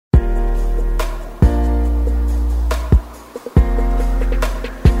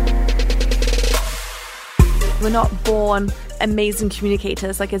We're not born amazing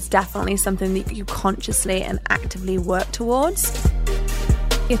communicators. Like, it's definitely something that you consciously and actively work towards.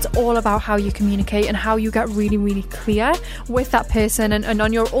 It's all about how you communicate and how you get really, really clear with that person and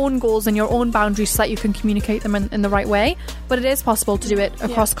on your own goals and your own boundaries so that you can communicate them in the right way. But it is possible to do it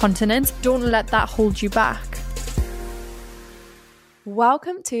across continents. Don't let that hold you back.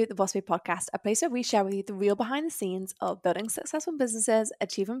 Welcome to the Boss Babe Podcast, a place where we share with you the real behind the scenes of building successful businesses,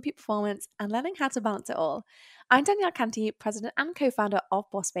 achieving peak performance, and learning how to balance it all. I'm Danielle, Canty, president and co-founder of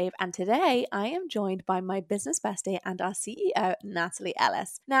Boss Babe, and today I am joined by my business bestie and our CEO, Natalie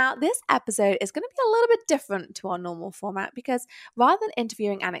Ellis. Now, this episode is going to be a little bit different to our normal format because rather than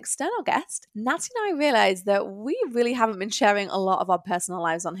interviewing an external guest, Natalie and I realized that we really haven't been sharing a lot of our personal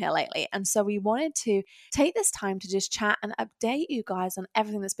lives on here lately, and so we wanted to take this time to just chat and update you guys on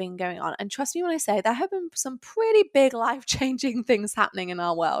everything that's been going on. And trust me when I say there have been some pretty big life-changing things happening in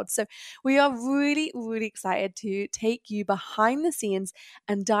our world. So we are really, really excited to take you behind the scenes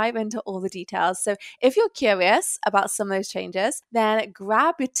and dive into all the details. So if you're curious about some of those changes, then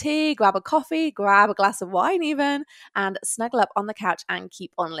grab your tea, grab a coffee, grab a glass of wine even, and snuggle up on the couch and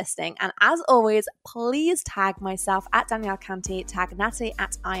keep on listening. And as always, please tag myself at Danielle Canty, tag Natalie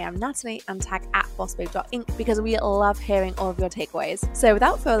at I am Natalie, and tag at bossbabe.inc because we love hearing all of your takeaways. So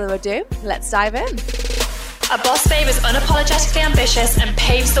without further ado, let's dive in. A boss babe is unapologetically ambitious and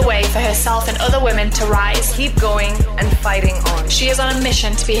paves the way for herself and other women to rise. Keep going and fighting on. She is on a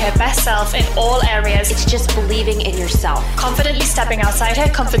mission to be her best self in all areas. It's just believing in yourself. Confidently stepping outside her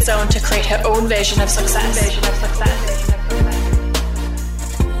comfort zone to create her own version of success.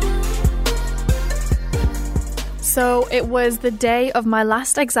 So it was the day of my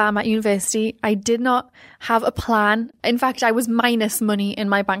last exam at university. I did not have a plan. In fact, I was minus money in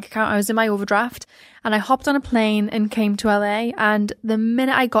my bank account. I was in my overdraft and I hopped on a plane and came to LA. And the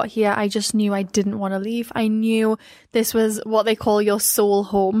minute I got here, I just knew I didn't want to leave. I knew this was what they call your soul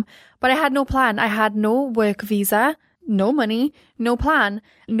home, but I had no plan. I had no work visa, no money, no plan,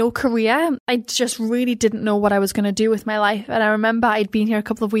 no career. I just really didn't know what I was going to do with my life. And I remember I'd been here a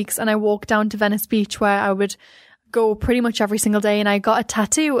couple of weeks and I walked down to Venice Beach where I would go pretty much every single day, and I got a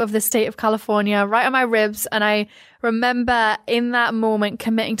tattoo of the state of California right on my ribs. And I remember in that moment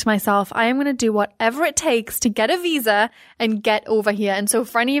committing to myself, I am going to do whatever it takes to get a visa and get over here. And so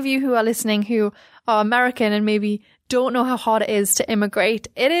for any of you who are listening who are American and maybe don't know how hard it is to immigrate,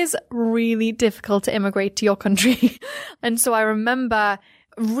 it is really difficult to immigrate to your country. And so I remember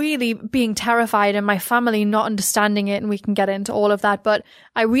really being terrified and my family not understanding it, and we can get into all of that. But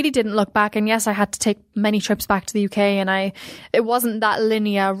I really didn't look back. And yes, I had to take many trips back to the UK and it wasn't that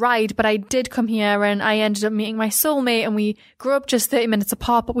linear ride, but I did come here and I ended up meeting my soulmate and we grew up just 30 minutes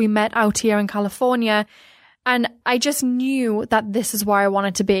apart, but we met out here in California. And I just knew that this is where I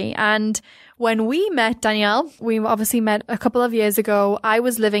wanted to be. And when we met, Danielle, we obviously met a couple of years ago. I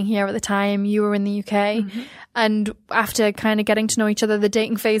was living here at the time. You were in the UK. Mm-hmm. And after kind of getting to know each other, the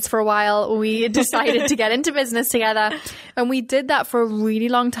dating phase for a while, we decided to get into business together. And we did that for a really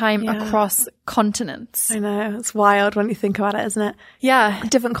long time across continents. I know. It's wild when you think about it, isn't it? Yeah.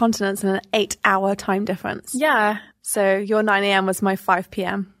 Different continents and an 8-hour time difference. Yeah. So your 9 a.m. was my 5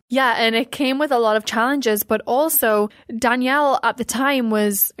 p.m. Yeah, and it came with a lot of challenges, but also Danielle at the time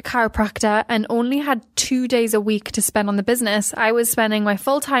was a chiropractor and only had 2 days a week to spend on the business. I was spending my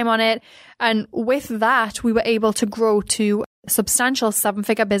full time on it. And with that, we were able to grow to a substantial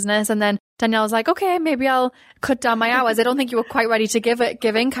 7-figure business. And then Danielle was like, okay, maybe I'll cut down my hours. I don't think you were quite ready to give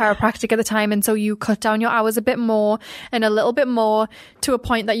in chiropractic at the time. And so you cut down your hours a bit more and a little bit more to a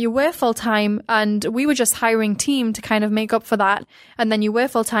point that you were full time. And we were just hiring team to kind of make up for that. And then you were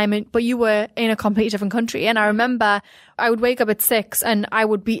full time, but you were in a completely different country. And I remember I would wake up at 6 and I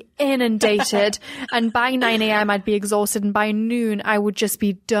would be inundated. And by 9 a.m. I'd be exhausted. And by noon I would just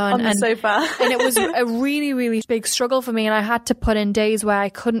be done. On the sofa. And it was a really, really big struggle for me. And I had to put in days where I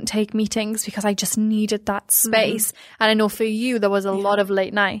couldn't take meetings because I just needed that space. And I know for you, there was a lot of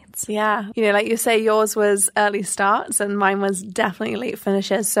late nights. Yeah. You know, like you say, yours was early starts and mine was definitely late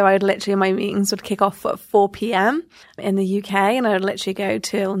finishes. So I'd literally, my meetings would kick off at 4 p.m. in the UK and I would literally go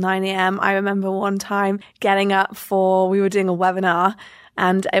till 9 a.m. I remember one time getting up we were doing a webinar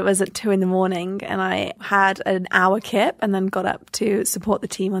and it was at 2 a.m. and I had an hour kip and then got up to support the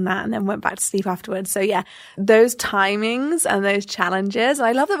team on that and then went back to sleep afterwards. So yeah, those timings and those challenges. And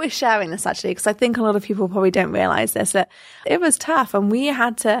I love that we're sharing this actually, because I think a lot of people probably don't realize this, that it was tough and we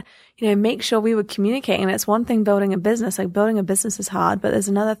had to, make sure we were communicating. And it's one thing building a business, like building a business is hard, but there's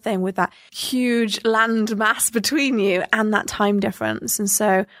another thing with that huge land mass between you and that time difference. And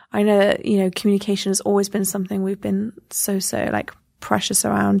so I know that, communication has always been something we've been so like precious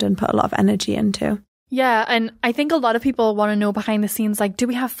around and put a lot of energy into. Yeah, and I think a lot of people want to know behind the scenes, like, do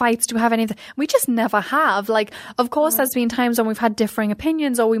we have fights? Do we have anything? We just never have. Like, of course, there's been times when we've had differing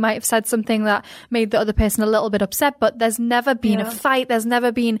opinions, or we might have said something that made the other person a little bit upset, but there's never been a fight. There's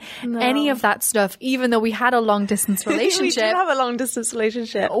never been any of that stuff, even though we had a long distance relationship. We did have a long distance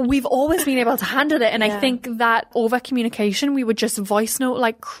relationship. We've always been able to handle it. And I think that over communication, we would just voice note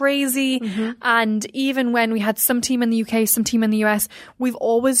like crazy. And even when we had some team in the UK, some team in the US, we've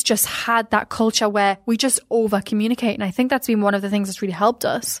always just had that culture where we just over communicate. And I think that's been one of the things that's really helped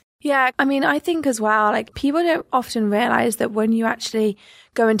us. Yeah, I mean, I think as well, like, people don't often realize that when you actually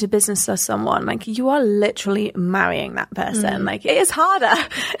go into business with someone, like, you are literally marrying that person. Like, it is harder.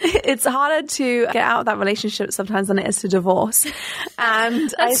 It's harder to get out of that relationship sometimes than it is to divorce.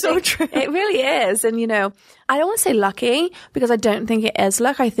 And That's so true. It really is. And, you know, I don't want to say lucky, because I don't think it is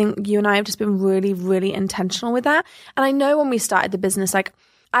luck. I think you and I have just been really, really intentional with that. And I know when we started the business, like,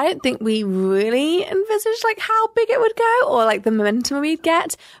 I don't think we really envisaged like how big it would go or like the momentum we'd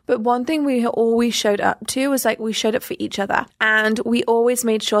get. But one thing we always showed up to was like we showed up for each other, and we always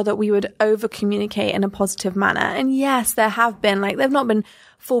made sure that we would over communicate in a positive manner. And yes, there have been like, they've not been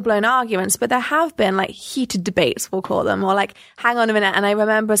full blown arguments, but there have been like heated debates, we'll call them, or like, hang on a minute. And I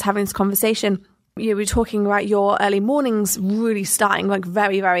remember us having this conversation. You were talking about your early mornings really starting like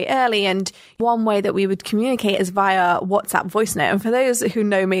very, very early. And one way that we would communicate is via WhatsApp voice note. And for those who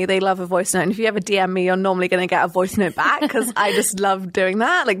know me, they love a voice note. And if you ever DM me, you're normally going to get a voice note back, because I just love doing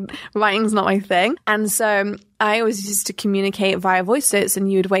that. Like, writing's not my thing. And so I always used to communicate via voice notes,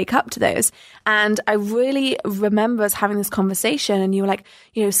 and you would wake up to those. And I really remember us having this conversation, and you were like,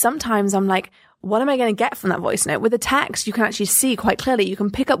 you know, sometimes I'm like, what am I going to get from that voice note? With a text, you can actually see quite clearly. You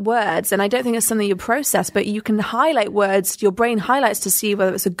can pick up words, and I don't think it's something you process, but you can highlight words. Your brain highlights to see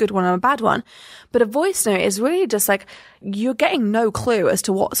whether it's a good one or a bad one. But a voice note is really just like, you're getting no clue as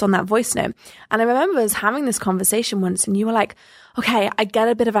to what's on that voice note. And I remember us having this conversation once, and you were like, okay, I get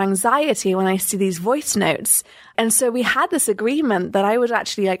a bit of anxiety when I see these voice notes. And so we had this agreement that I would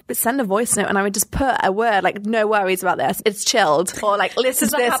actually like send a voice note, and I would just put a word like, no worries about this, it's chilled, or like, listen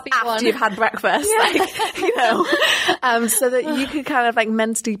to this after you've had breakfast, like, you know, so that you could kind of like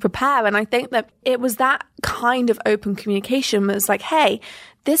mentally prepare. And I think that it was that kind of open communication was like, hey,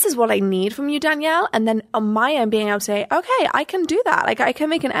 this is what I need from you, Danielle. And then on my end, being able to say, okay, I can do that. Like, I can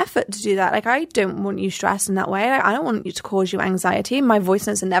make an effort to do that. Like, I don't want you stressed in that way. Like, I don't want you to cause you anxiety. My voice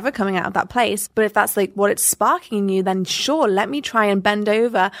notes are never coming out of that place. But if that's like what it's sparking in you, then sure, let me try and bend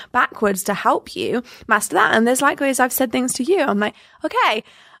over backwards to help you master that. And there's likewise, I've said things to you. I'm like, okay,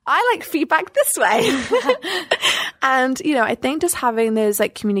 I like feedback this way. And, you know, I think just having those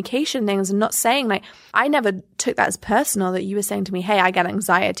like communication things and not saying like, I never took that as personal that you were saying to me, hey, I get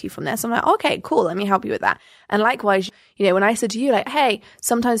anxiety from this. I'm like, okay, cool. Let me help you with that. And likewise, you know, when I said to you like, hey,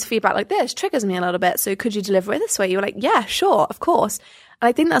 sometimes feedback like this triggers me a little bit. So could you deliver it this way? You were like, yeah, sure, of course. And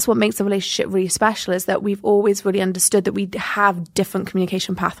I think that's what makes the relationship really special, is that we've always really understood that we have different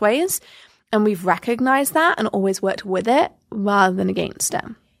communication pathways, and we've recognized that and always worked with it rather than against it.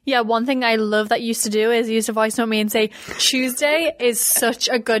 Yeah, one thing I love that you used to do is you used to voice note me and say, Tuesday is such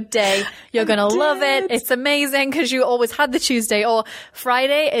a good day. You're going to love it. It's amazing, because you always had the Tuesday. Or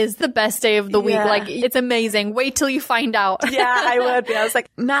Friday is the best day of the week. Like, it's amazing. Wait till you find out. Yeah, I would be. I was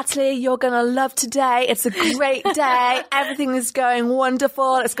like, Natalie, you're going to love today. It's a great day. Everything is going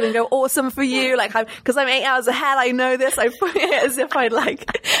wonderful. It's going to go awesome for you. Like, because I'm 8 hours ahead. I know this. I put it as if I'd like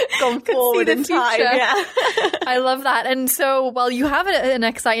gone forward in time. Yeah. I love that. And so, well, you have an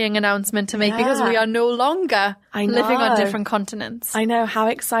exciting announcement to make, because we are no longer living on different continents. I know, how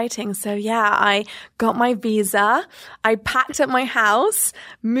exciting. So yeah, I got my visa, I packed up my house,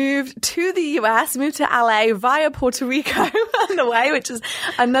 moved to the US, moved to LA via Puerto Rico on the way, which is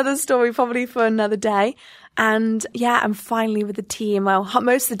another story probably for another day. And yeah, I'm finally with the team. Well,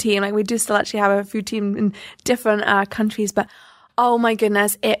 most of the team, like we do still actually have a few teams in different countries, but oh my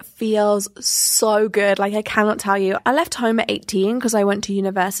goodness, it feels so good. Like, I cannot tell you. I left home at 18 because I went to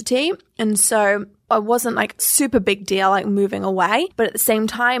university. And so I wasn't like super big deal, like moving away. But at the same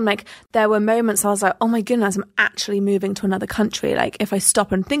time, like there were moments I was like, oh my goodness, I'm actually moving to another country. Like if I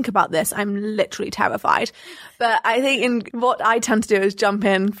stop and think about this, I'm literally terrified. But I think what I tend to do is jump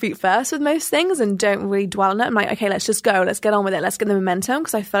in feet first with most things and don't really dwell on it. I'm like, okay, let's just go. Let's get on with it. Let's get the momentum.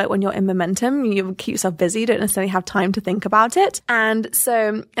 Because I feel like when you're in momentum, you keep yourself busy. You don't necessarily have time to think about it. And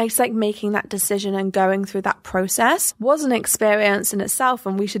so it's like making that decision and going through that process was an experience in itself.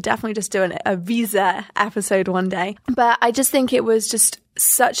 And we should definitely just do a visa episode one day. But I just think it was just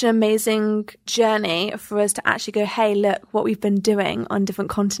such an amazing journey for us to actually go, hey, look what we've been doing on different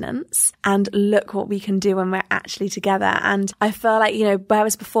continents and look what we can do when we're actually together. And I feel like,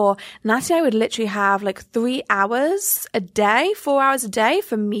 whereas before, Natalie and I would literally have like 3 hours a day, 4 hours a day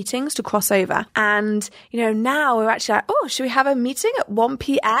for meetings to cross over. And, now we're actually like, oh, should we have a meeting at 1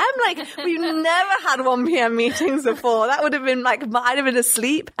 p.m.? Like, we've never had 1 p.m. meetings before. That would have been like, I'd have been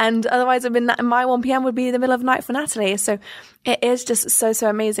asleep. And otherwise, my 1 p.m. would be the middle of the night for Natalie. So it is just so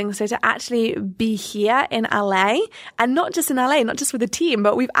amazing. So to actually be here in LA, and not just in LA, not just with a team,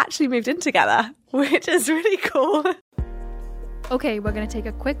 but we've actually moved in together, which is really cool. Okay, we're going to take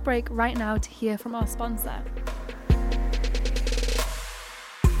a quick break right now to hear from our sponsor.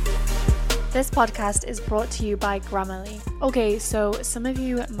 This podcast is brought to you by Grammarly. Okay, so some of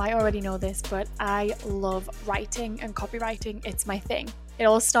you might already know this, but I love writing and copywriting. It's my thing. It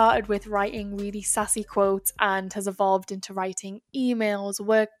all started with writing really sassy quotes and has evolved into writing emails,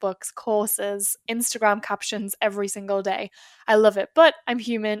 workbooks, courses, Instagram captions every single day. I love it, but I'm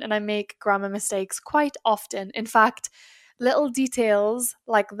human and I make grammar mistakes quite often. In fact, little details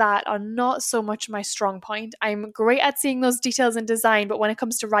like that are not so much my strong point. I'm great at seeing those details in design, but when it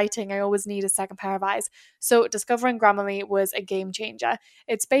comes to writing, I always need a second pair of eyes. So discovering Grammarly was a game changer.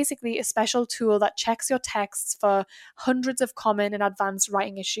 It's basically a special tool that checks your texts for hundreds of common and advanced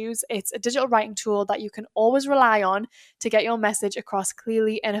writing issues. It's a digital writing tool that you can always rely on to get your message across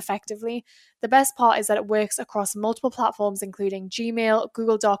clearly and effectively. The best part is that it works across multiple platforms, including Gmail,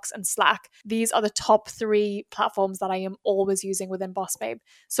 Google Docs, and Slack. These are the top 3 platforms that I am always using within Boss Babe.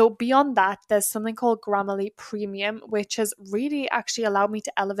 So beyond that, there's something called Grammarly Premium, which has really actually allowed me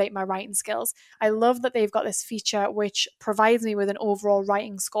to elevate my writing skills. I love that they've got this feature which provides me with an overall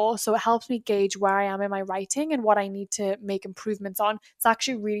writing score. So it helps me gauge where I am in my writing and what I need to make improvements on. It's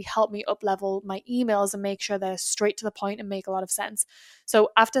actually really helped me up-level my emails and make sure they're straight to the point and make a lot of sense.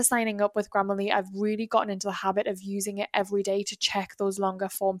 So after signing up with Grammarly, I've really gotten into the habit of using it every day to check those longer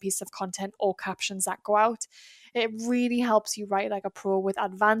form pieces of content or captions that go out. It really helps you write like a pro with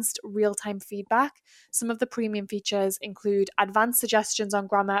advanced real-time feedback. Some of the premium features include advanced suggestions on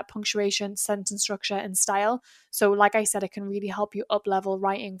grammar, punctuation, sentence structure, and style. So like I said, it can really help you up-level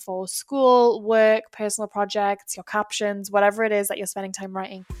writing for school, work, personal projects, your captions, whatever it is that you're spending time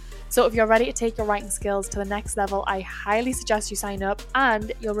writing. So if you're ready to take your writing skills to the next level, I highly suggest you sign up,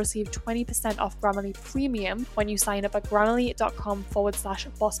 and you'll receive 20% off Grammarly Premium when you sign up at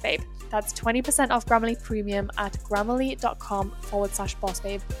grammarly.com/bossbabe. That's 20% off Grammarly Premium at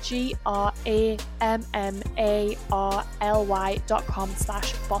grammarly.com/bossbabe.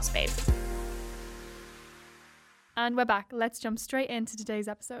 grammarly.com/bossbabe. And we're back. Let's jump straight into today's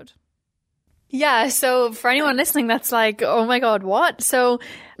episode. Yeah, so for anyone listening that's like, oh my God, what? So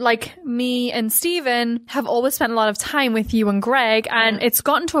like me and Stephen have always spent a lot of time with you and Greg, and it's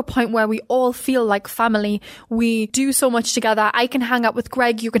gotten to a point where we all feel like family. We do so much together. I can hang out with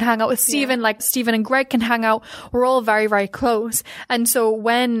Greg, you can hang out with Stephen, like Stephen and Greg can hang out. We're all very, very close. And so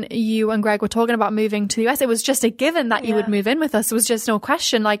when you and Greg were talking about moving to the US, it was just a given that you would move in with us. It was just no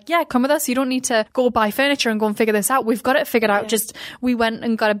question. Like, yeah, come with us. You don't need to go buy furniture and go and figure this out. We've got it figured out. Just we went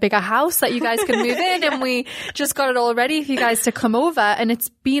and got a bigger house that you guys can move in, and we just got it all ready for you guys to come over, and it's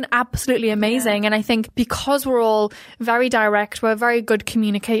been absolutely amazing. And I think because we're all very direct, we're very good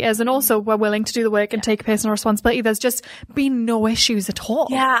communicators, and also we're willing to do the work and take personal responsibility, there's just been no issues at all.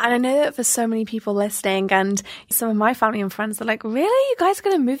 Yeah, and I know that for so many people listening, and some of my family and friends are like, really? You guys are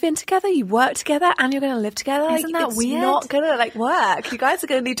going to move in together? You work together and you're going to live together? Isn't that weird? It's not going to work. You guys are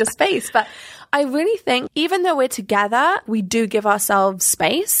going to need your space. But I really think even though we're together, we do give ourselves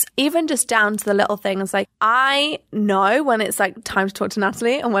space, even just down to the little things. Like, I know when it's like time to talk to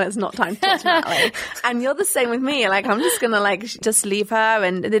Natalie and when it's not time to talk to Natalie. And you're the same with me. Like, I'm just going to just leave her,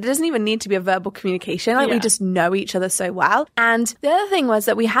 and there doesn't even need to be a verbal communication. We just know each other so well. And the other thing was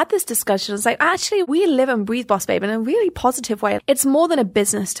that we had this discussion. It's like, actually, we live and breathe Boss Babe in a really positive way. It's more than a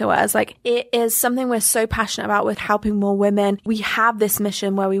business to us. Like, it is something we're so passionate about with helping more women. We have this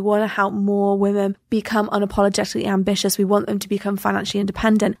mission where we want to help more women become unapologetically ambitious. We want them to become financially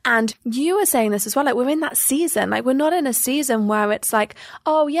independent. And you were saying this as well, like, we're in that season. Like, we're not in a season where it's like,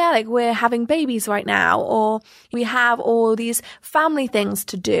 oh yeah, like we're having babies right now, or we have all these family things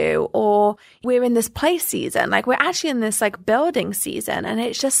to do, or we're in this play season. Like, we're actually in this like building season. And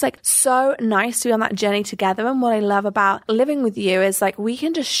it's just like so nice to be on that journey together. And what I love about living with you is like, we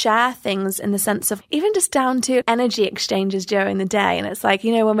can just share things in the sense of even just down to energy exchanges during the day. And it's like,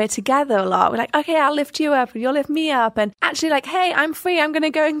 when we're together a lot, We're like, okay, I'll lift you up and you'll lift me up. And actually like, hey, I'm free. I'm going to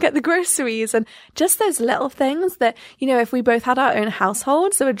go and get the groceries. And just those little things that, you know, if we both had our own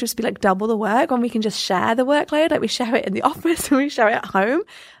households, it would just be like double the work when we can just share the workload. Like we share it in the office and we share it at home.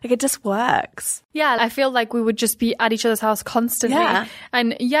 Like it just works. Yeah, I feel like we would just be at each other's house constantly. Yeah.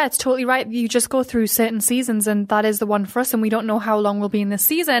 And yeah, it's totally right. You just go through certain seasons and that is the one for us. And we don't know how long we'll be in this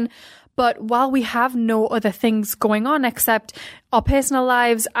season. But while we have no other things going on except our personal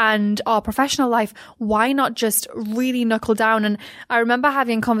lives and our professional life, why not just really knuckle down? And I remember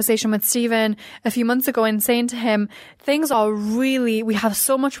having a conversation with Stephen a few months ago and saying to him, we have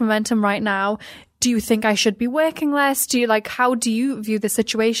so much momentum right now. Do you think I should be working less? How do you view the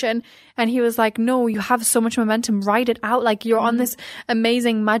situation? And he was like, no, you have so much momentum. Ride it out. Like you're on this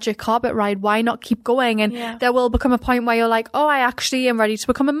amazing magic carpet ride. Why not keep going? And there will become a point where you're like, oh, I actually am ready to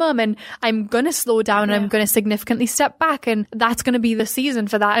become a mum and I'm going to slow down and I'm going to significantly step back. And that's going to be the season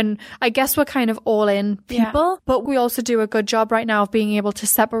for that. And I guess we're kind of all in people, but we also do a good job right now of being able to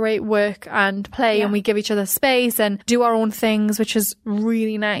separate work and play and we give each other space and do our own things, which is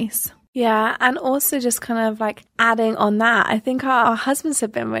really nice. Yeah, and also just kind of like adding on that, I think our husbands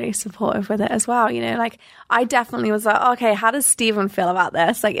have been really supportive with it as well. You know, like I definitely was like, okay, how does Stephen feel about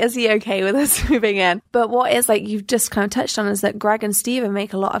this? Like, is he okay with us moving in? But what is like you've just kind of touched on is that Greg and Stephen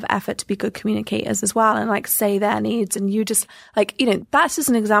make a lot of effort to be good communicators as well and like say their needs. And you just like, you know, that's just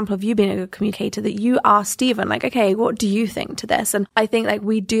an example of you being a good communicator that you ask Stephen like, okay, what do you think to this? And I think like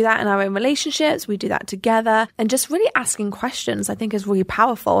we do that in our own relationships. We do that together and just really asking questions I think is really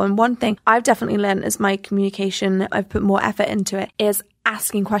powerful. And one thing I've definitely learned as my communication, I've put more effort into it, is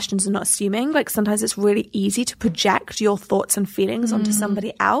asking questions and not assuming. Like sometimes it's really easy to project your thoughts and feelings onto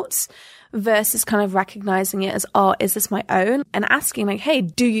somebody else versus kind of recognizing it as, oh, is this my own? And asking like, hey,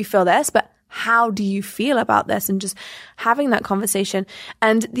 do you feel this? But how do you feel about this? And just having that conversation.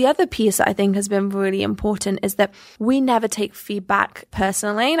 And the other piece that I think has been really important is that we never take feedback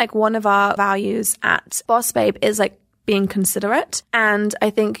personally. Like one of our values at Boss Babe is like being considerate. And I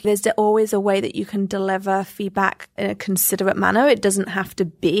think there's always a way that you can deliver feedback in a considerate manner. It doesn't have to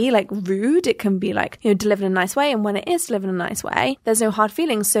be like rude. It can be like, you know, delivered in a nice way. And when it is delivered in a nice way, there's no hard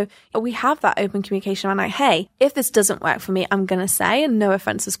feelings. So we have that open communication around like, hey, if this doesn't work for me, I'm going to say, and no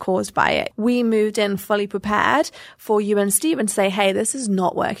offense is caused by it. We moved in fully prepared for you and Stephen to say, hey, this is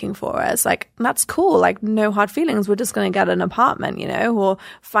not working for us. Like, that's cool. Like no hard feelings. We're just going to get an apartment, you know, or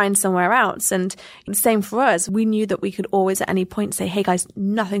find somewhere else. And same for us. We knew that we could always at any point say, hey guys,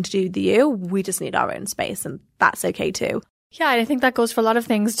 nothing to do with you. We just need our own space. And that's okay too. Yeah, I think that goes for a lot of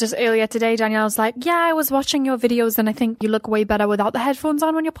things. Just earlier today, Danielle was like, yeah, I was watching your videos and I think you look way better without the headphones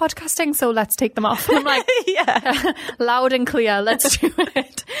on when you're podcasting, so let's take them off. And I'm like, yeah, loud and clear, let's do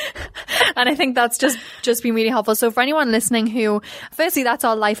it. And I think that's just been really helpful. So for anyone listening who, firstly, that's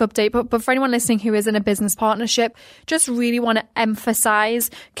our life update, but for anyone listening who is in a business partnership, just really want to emphasize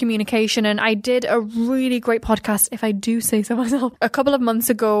communication. And I did a really great podcast, if I do say so myself, a couple of months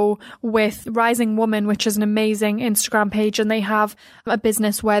ago with Rising Woman, which is an amazing Instagram page. And they have a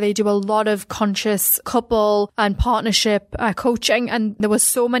business where they do a lot of conscious couple and partnership coaching. And there were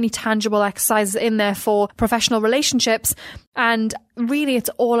so many tangible exercises in there for professional relationships. And really, it's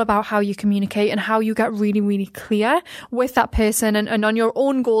all about how you communicate and how you get really, really clear with that person and on your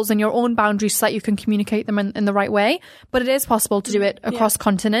own goals and your own boundaries so that you can communicate them in the right way. But it is possible to do it across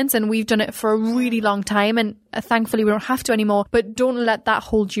continents. And we've done it for a really long time. And thankfully, we don't have to anymore. But don't let that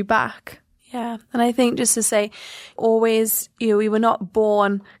hold you back. Yeah. And I think just to say, always, you know, we were not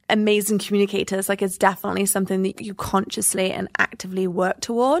born amazing communicators. Like it's definitely something that you consciously and actively work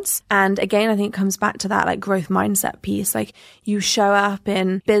towards. And again, I think it comes back to that like growth mindset piece. Like you show up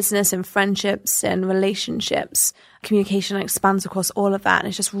in business and friendships and relationships, communication expands across all of that. And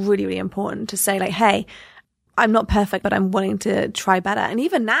it's just really, really important to say like, hey, I'm not perfect, but I'm willing to try better. And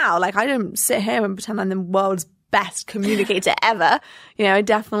even now, like I don't sit here and pretend I'm the world's best communicator ever. You know, I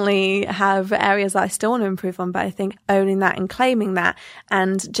definitely have areas that I still want to improve on, but I think owning that and claiming that,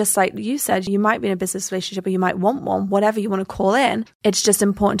 and just like you said, you might be in a business relationship or you might want one, whatever you want to call in. It's just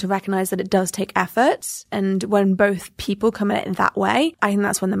important to recognize that it does take effort. And when both people come at it in that way, I think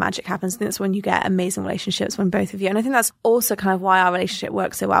that's when the magic happens. I think that's when you get amazing relationships, when both of you. And I think that's also kind of why our relationship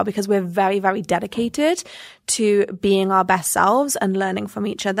works so well, because we're very, very dedicated to being our best selves and learning from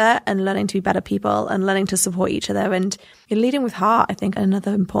each other and learning to be better people and learning to support each other. And you're leading with heart, I think,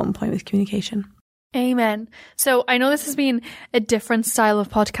 another important point with communication. Amen. So I know this has been a different style of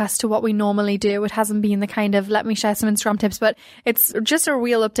podcast to what we normally do. It hasn't been the kind of let me share some Instagram tips, but it's just a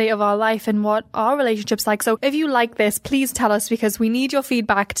real update of our life and what our relationship's like. So if you like this, please tell us, because we need your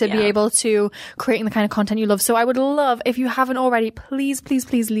feedback to be able to create the kind of content you love. So I would love, if you haven't already, please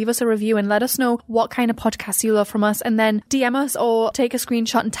leave us a review and let us know what kind of podcasts you love from us, and then DM us or take a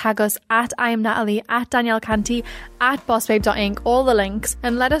screenshot and tag us at I am Natalie, at Danielle Canty, at bossbabe.inc, all the links,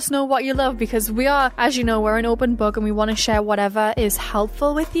 and let us know what you love, because we are, as you know, we're an open book and we want to share whatever is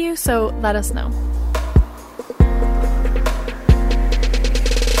helpful with you. So let us know.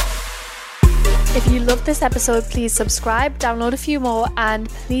 If you loved this episode, please subscribe, download a few more, and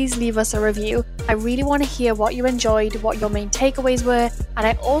please leave us a review. I really want to hear what you enjoyed, what your main takeaways were, and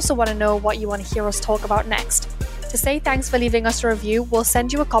I also want to know what you want to hear us talk about next. To say thanks for leaving us a review, we'll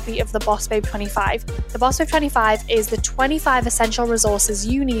send you a copy of the Boss Babe 25. The Boss Babe 25 is the 25 essential resources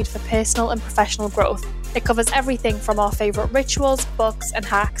you need for personal and professional growth. It covers everything from our favourite rituals, books, and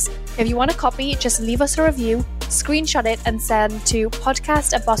hacks. If you want a copy, just leave us a review, screenshot it, and send to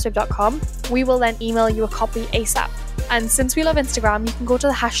podcast@bossbabe.com. We will then email you a copy ASAP. And since we love Instagram, you can go to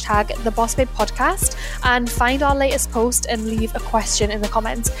the hashtag #TheBossBabePodcast and find our latest post and leave a question in the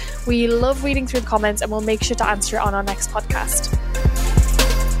comments. We love reading through the comments and we'll make sure to answer it on our next podcast.